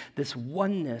unity, this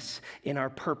oneness in our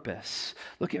purpose.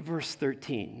 Look at verse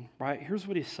 13, right? Here's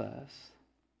what he says.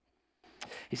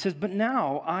 He says, but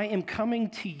now I am coming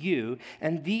to you,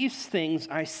 and these things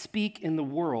I speak in the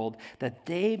world, that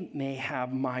they may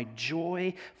have my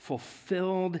joy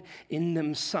fulfilled in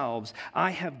themselves.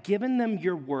 I have given them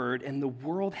your word, and the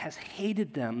world has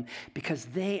hated them, because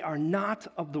they are not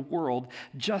of the world,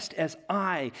 just as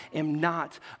I am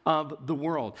not of the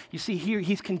world. You see here,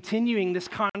 he's continuing this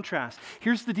contrast.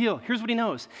 Here's the deal. Here's what he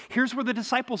knows. Here's where the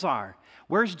disciples are.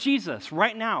 Where's Jesus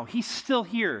right now? He's still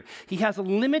here. He has a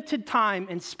limited time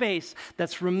and space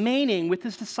that's remaining with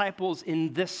his disciples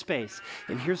in this space.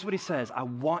 And here's what he says. I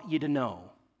want you to know.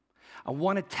 I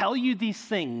want to tell you these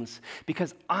things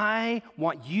because I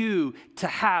want you to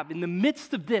have, in the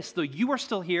midst of this, though you are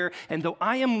still here and though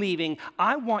I am leaving,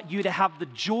 I want you to have the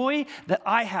joy that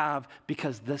I have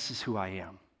because this is who I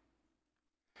am.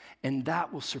 And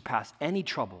that will surpass any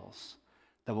troubles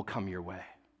that will come your way,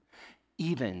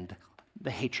 even the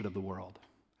hatred of the world.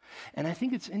 And I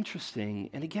think it's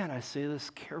interesting, and again, I say this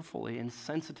carefully and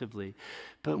sensitively,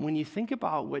 but when you think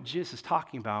about what Jesus is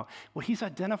talking about, what he's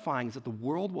identifying is that the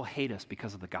world will hate us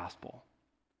because of the gospel.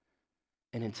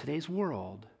 And in today's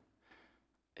world,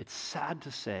 it's sad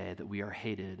to say that we are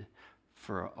hated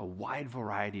for a wide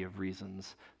variety of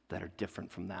reasons that are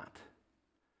different from that.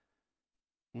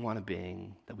 One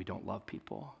being that we don't love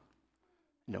people,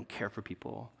 don't care for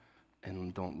people,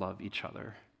 and don't love each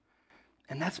other.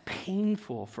 And that's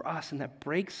painful for us, and that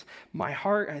breaks my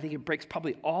heart. I think it breaks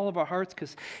probably all of our hearts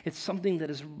because it's something that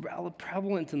is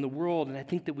prevalent in the world, and I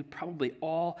think that we probably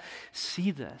all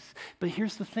see this. But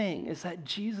here's the thing, is that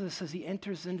Jesus, as he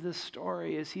enters into this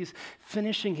story, as he's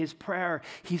finishing his prayer,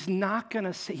 here's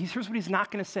what he's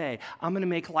not going to say. I'm going to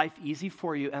make life easy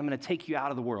for you, and I'm going to take you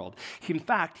out of the world. In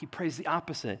fact, he prays the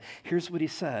opposite. Here's what he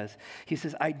says. He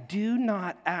says, I do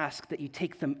not ask that you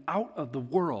take them out of the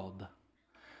world,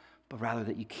 but rather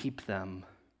that you keep them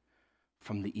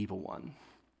from the evil one.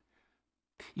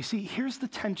 You see, here's the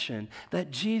tension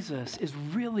that Jesus is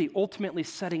really ultimately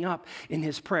setting up in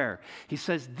his prayer. He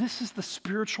says, this is the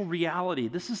spiritual reality.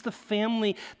 This is the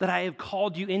family that I have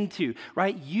called you into,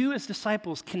 right? You as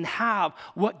disciples can have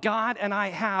what God and I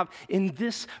have in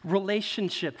this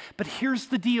relationship. But here's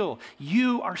the deal.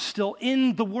 You are still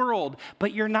in the world,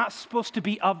 but you're not supposed to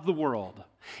be of the world.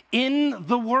 In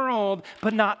the world,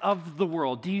 but not of the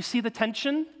world. Do you see the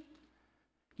tension?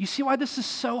 You see why this is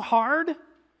so hard?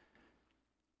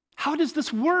 How does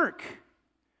this work?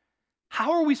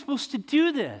 How are we supposed to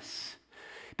do this?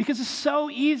 Because it's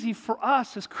so easy for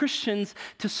us as Christians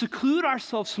to seclude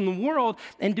ourselves from the world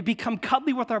and to become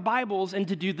cuddly with our Bibles and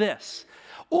to do this.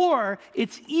 or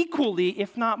it's equally,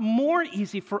 if not more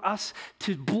easy, for us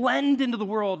to blend into the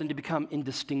world and to become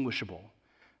indistinguishable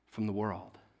from the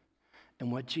world.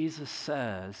 And what Jesus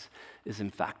says is, in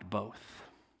fact, both.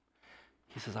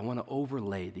 He says, I want to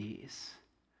overlay these,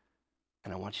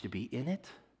 and I want you to be in it,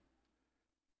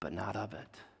 but not of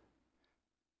it.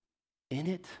 In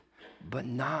it, but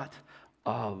not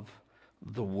of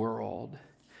the world.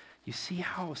 You see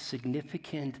how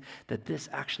significant that this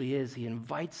actually is. He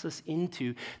invites us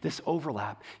into this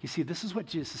overlap. You see, this is what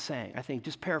Jesus is saying. I think,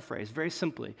 just paraphrase very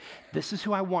simply. This is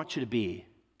who I want you to be,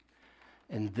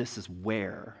 and this is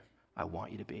where I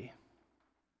want you to be.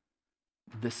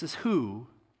 This is who,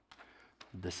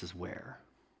 this is where.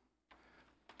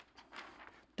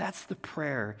 That's the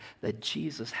prayer that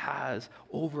Jesus has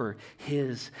over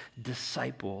his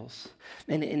disciples.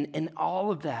 And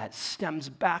all of that stems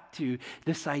back to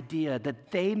this idea that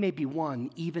they may be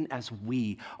one even as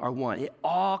we are one. It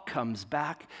all comes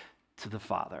back to the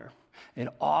Father. It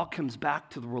all comes back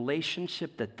to the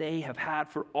relationship that they have had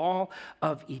for all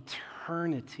of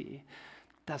eternity.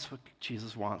 That's what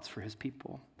Jesus wants for his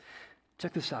people.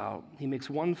 Check this out. He makes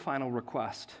one final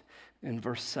request in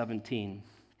verse 17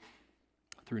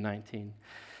 through 19.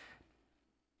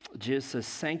 Jesus says,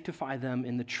 sanctify them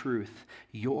in the truth.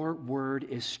 Your word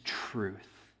is truth.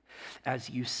 As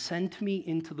you sent me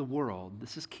into the world,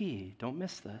 this is key, don't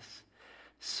miss this,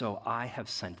 so I have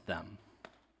sent them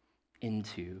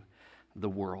into the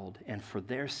world. And for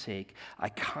their sake, I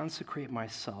consecrate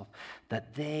myself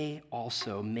that they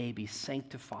also may be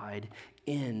sanctified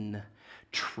in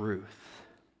truth.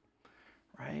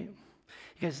 Right?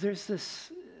 You guys, there's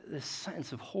this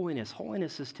sense of holiness.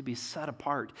 Holiness is to be set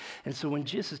apart. And so when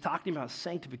Jesus is talking about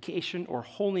sanctification or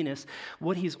holiness,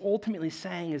 what he's ultimately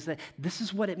saying is that this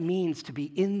is what it means to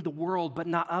be in the world but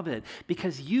not of it.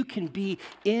 Because you can be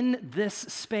in this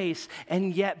space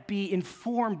and yet be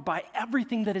informed by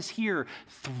everything that is here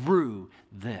through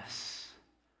this.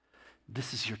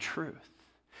 This is your truth.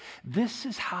 This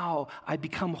is how I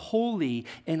become holy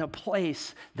in a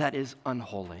place that is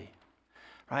unholy.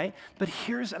 Right? But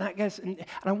and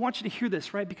I want you to hear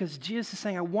this, right? Because Jesus is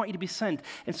saying, I want you to be sent.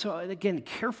 And so, again,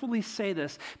 carefully say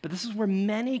this, but this is where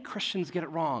many Christians get it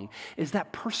wrong, is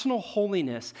that personal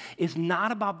holiness is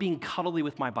not about being cuddly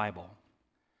with my Bible.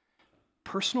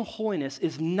 Personal holiness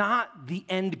is not the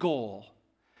end goal.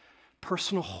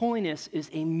 Personal holiness is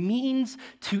a means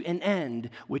to an end,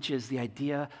 which is the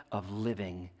idea of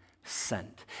living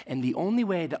sent. And the only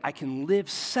way that I can live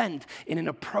sent in an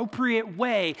appropriate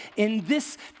way in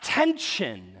this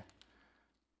tension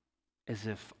is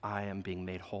if I am being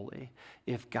made holy.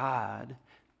 If God,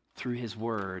 through his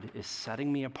word, is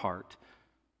setting me apart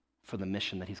for the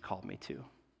mission that he's called me to,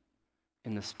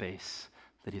 in the space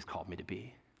that he's called me to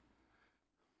be.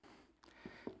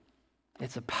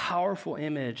 It's a powerful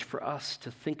image for us to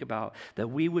think about, that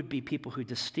we would be people who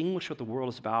distinguish what the world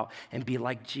is about and be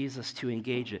like Jesus to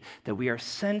engage it, that we are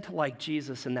sent like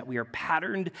Jesus and that we are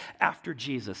patterned after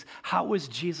Jesus. How was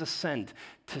Jesus sent?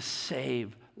 To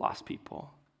save lost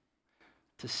people,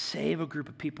 to save a group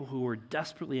of people who were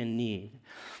desperately in need,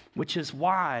 which is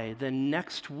why the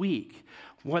next week,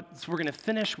 what we're going to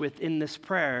finish with in this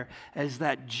prayer is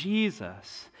that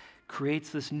Jesus creates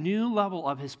this new level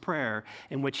of his prayer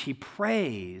in which he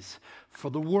prays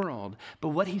for the world. But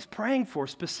what he's praying for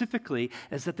specifically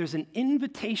is that there's an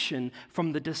invitation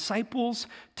from the disciples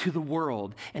to the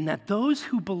world, and that those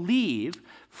who believe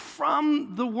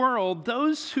from the world,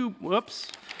 those who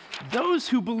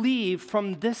believe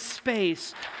from this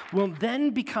space will then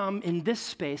become in this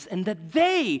space, and that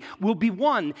they will be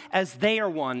one as they are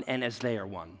one and as they are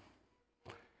one.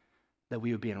 That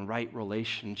we would be in right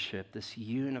relationship, this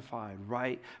unified,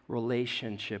 right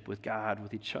relationship with God,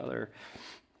 with each other,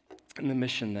 and the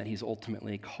mission that he's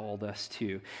ultimately called us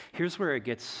to. Here's where it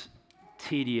gets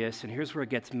tedious, and here's where it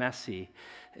gets messy,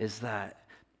 is that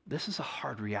this is a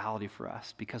hard reality for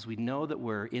us because we know that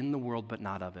we're in the world but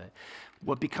not of it.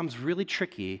 What becomes really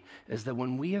tricky is that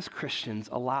when we as Christians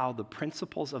allow the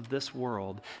principles of this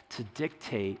world to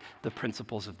dictate the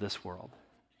principles of this world.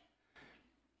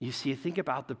 You see, think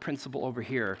about the principle over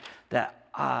here that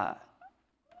I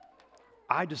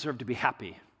deserve to be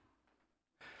happy.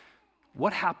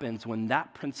 What happens when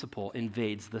that principle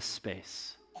invades this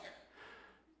space?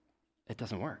 It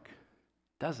doesn't work,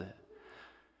 does it?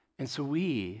 And so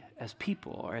we, as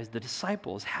people, or as the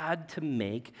disciples, had to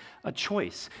make a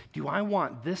choice. Do I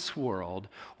want this world,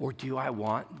 or do I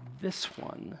want this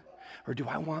one? Or do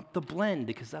I want the blend?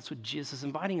 Because that's what Jesus is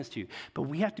inviting us to. But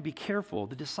we have to be careful.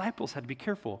 The disciples had to be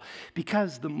careful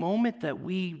because the moment that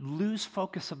we lose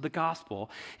focus of the gospel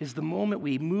is the moment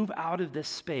we move out of this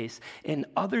space and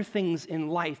other things in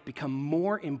life become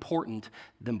more important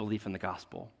than belief in the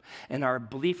gospel. And our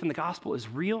belief in the gospel is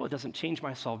real. It doesn't change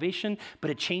my salvation, but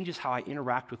it changes how I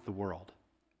interact with the world.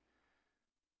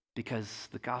 Because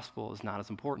the gospel is not as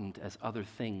important as other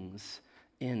things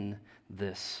in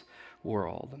this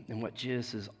world. And what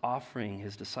Jesus is offering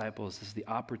his disciples is the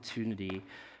opportunity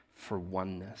for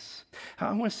oneness.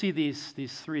 I want to see these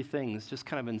three things just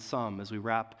kind of in sum as we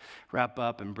wrap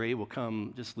up, and Brady will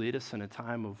come just lead us in a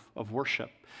time of worship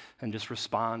and just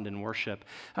respond in worship.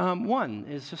 One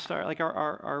is just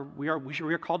we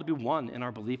are called to be one in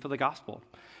our belief of the gospel.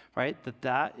 Right?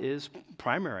 That is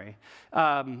primary.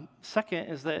 Second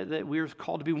is that we're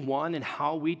called to be one in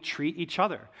how we treat each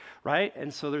other, right?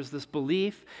 And so there's this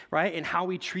belief, right, in how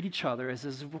we treat each other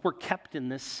as we're kept in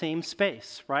this same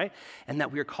space, right? And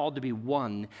that we are called to be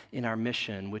one in our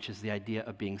mission, which is the idea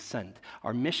of being sent.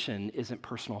 Our mission isn't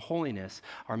personal holiness.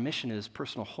 Our mission is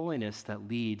personal holiness that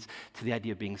leads to the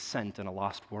idea of being sent in a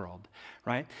lost world,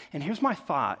 right? And here's my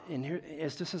thought, and here,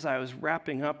 just as I was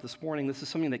wrapping up this morning, this is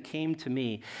something that came to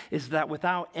me, is that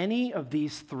without any of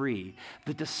these three,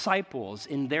 the disciples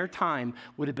in their time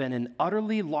would have been an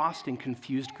utterly lost and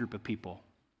confused group of people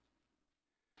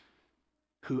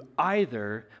who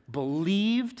either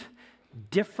believed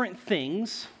different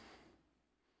things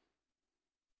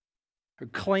or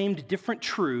claimed different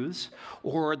truths,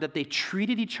 or that they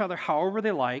treated each other however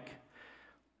they like,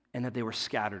 and that they were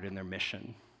scattered in their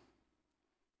mission.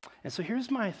 And so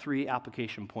here's my three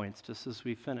application points just as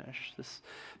we finish. This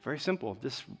very simple.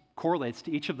 This correlates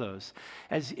to each of those.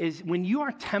 As when you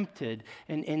are tempted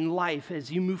in life,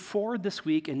 as you move forward this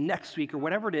week and next week or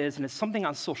whatever it is, and it's something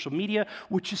on social media,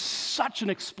 which is such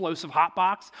an explosive hot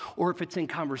box, or if it's in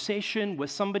conversation with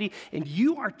somebody, and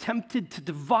you are tempted to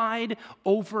divide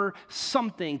over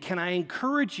something, can I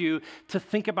encourage you to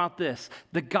think about this?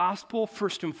 The gospel,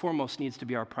 first and foremost, needs to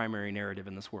be our primary narrative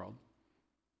in this world.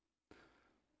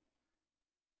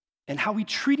 And how we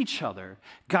treat each other.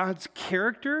 God's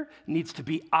character needs to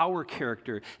be our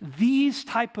character. These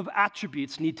type of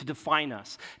attributes need to define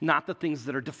us, not the things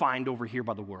that are defined over here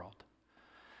by the world.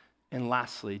 And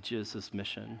lastly, Jesus'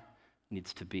 mission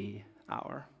needs to be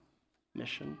our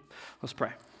mission. Let's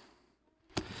pray.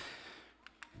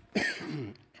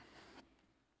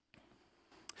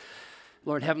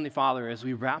 Lord, Heavenly Father, as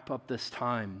we wrap up this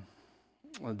time,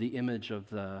 the image of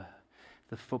the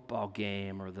football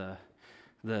game or the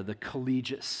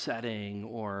collegiate setting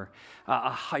or a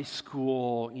high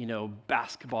school,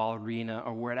 basketball arena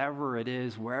or whatever it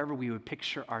is, wherever we would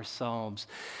picture ourselves,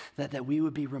 that we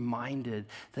would be reminded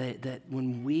that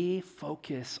when we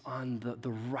focus on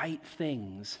the right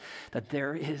things, that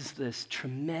there is this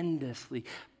tremendously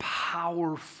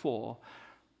powerful,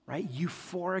 right,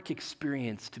 euphoric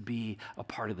experience to be a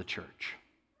part of the church.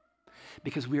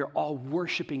 Because we are all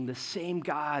worshiping the same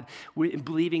God,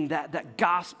 believing that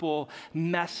gospel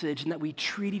message, and that we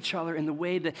treat each other in the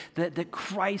way that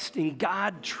Christ and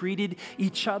God treated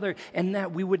each other, and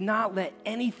that we would not let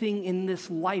anything in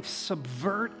this life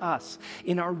subvert us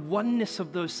in our oneness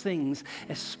of those things,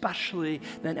 especially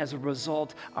then as a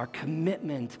result, our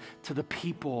commitment to the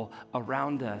people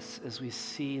around us as we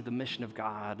see the mission of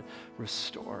God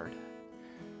restored.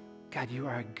 God, you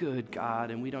are a good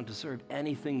God, and we don't deserve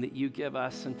anything that you give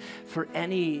us. And for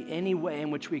any way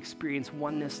in which we experience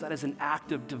oneness, that is an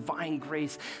act of divine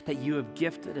grace that you have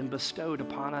gifted and bestowed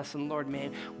upon us. And Lord,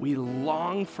 man, we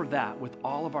long for that with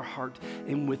all of our heart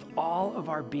and with all of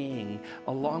our being,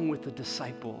 along with the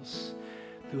disciples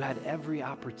who had every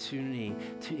opportunity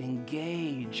to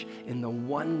engage in the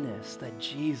oneness that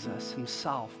Jesus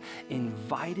himself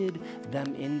invited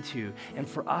them into, and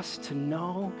for us to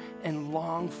know and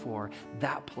long for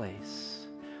that place,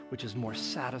 which is more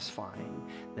satisfying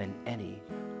than any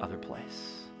other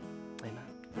place. Amen.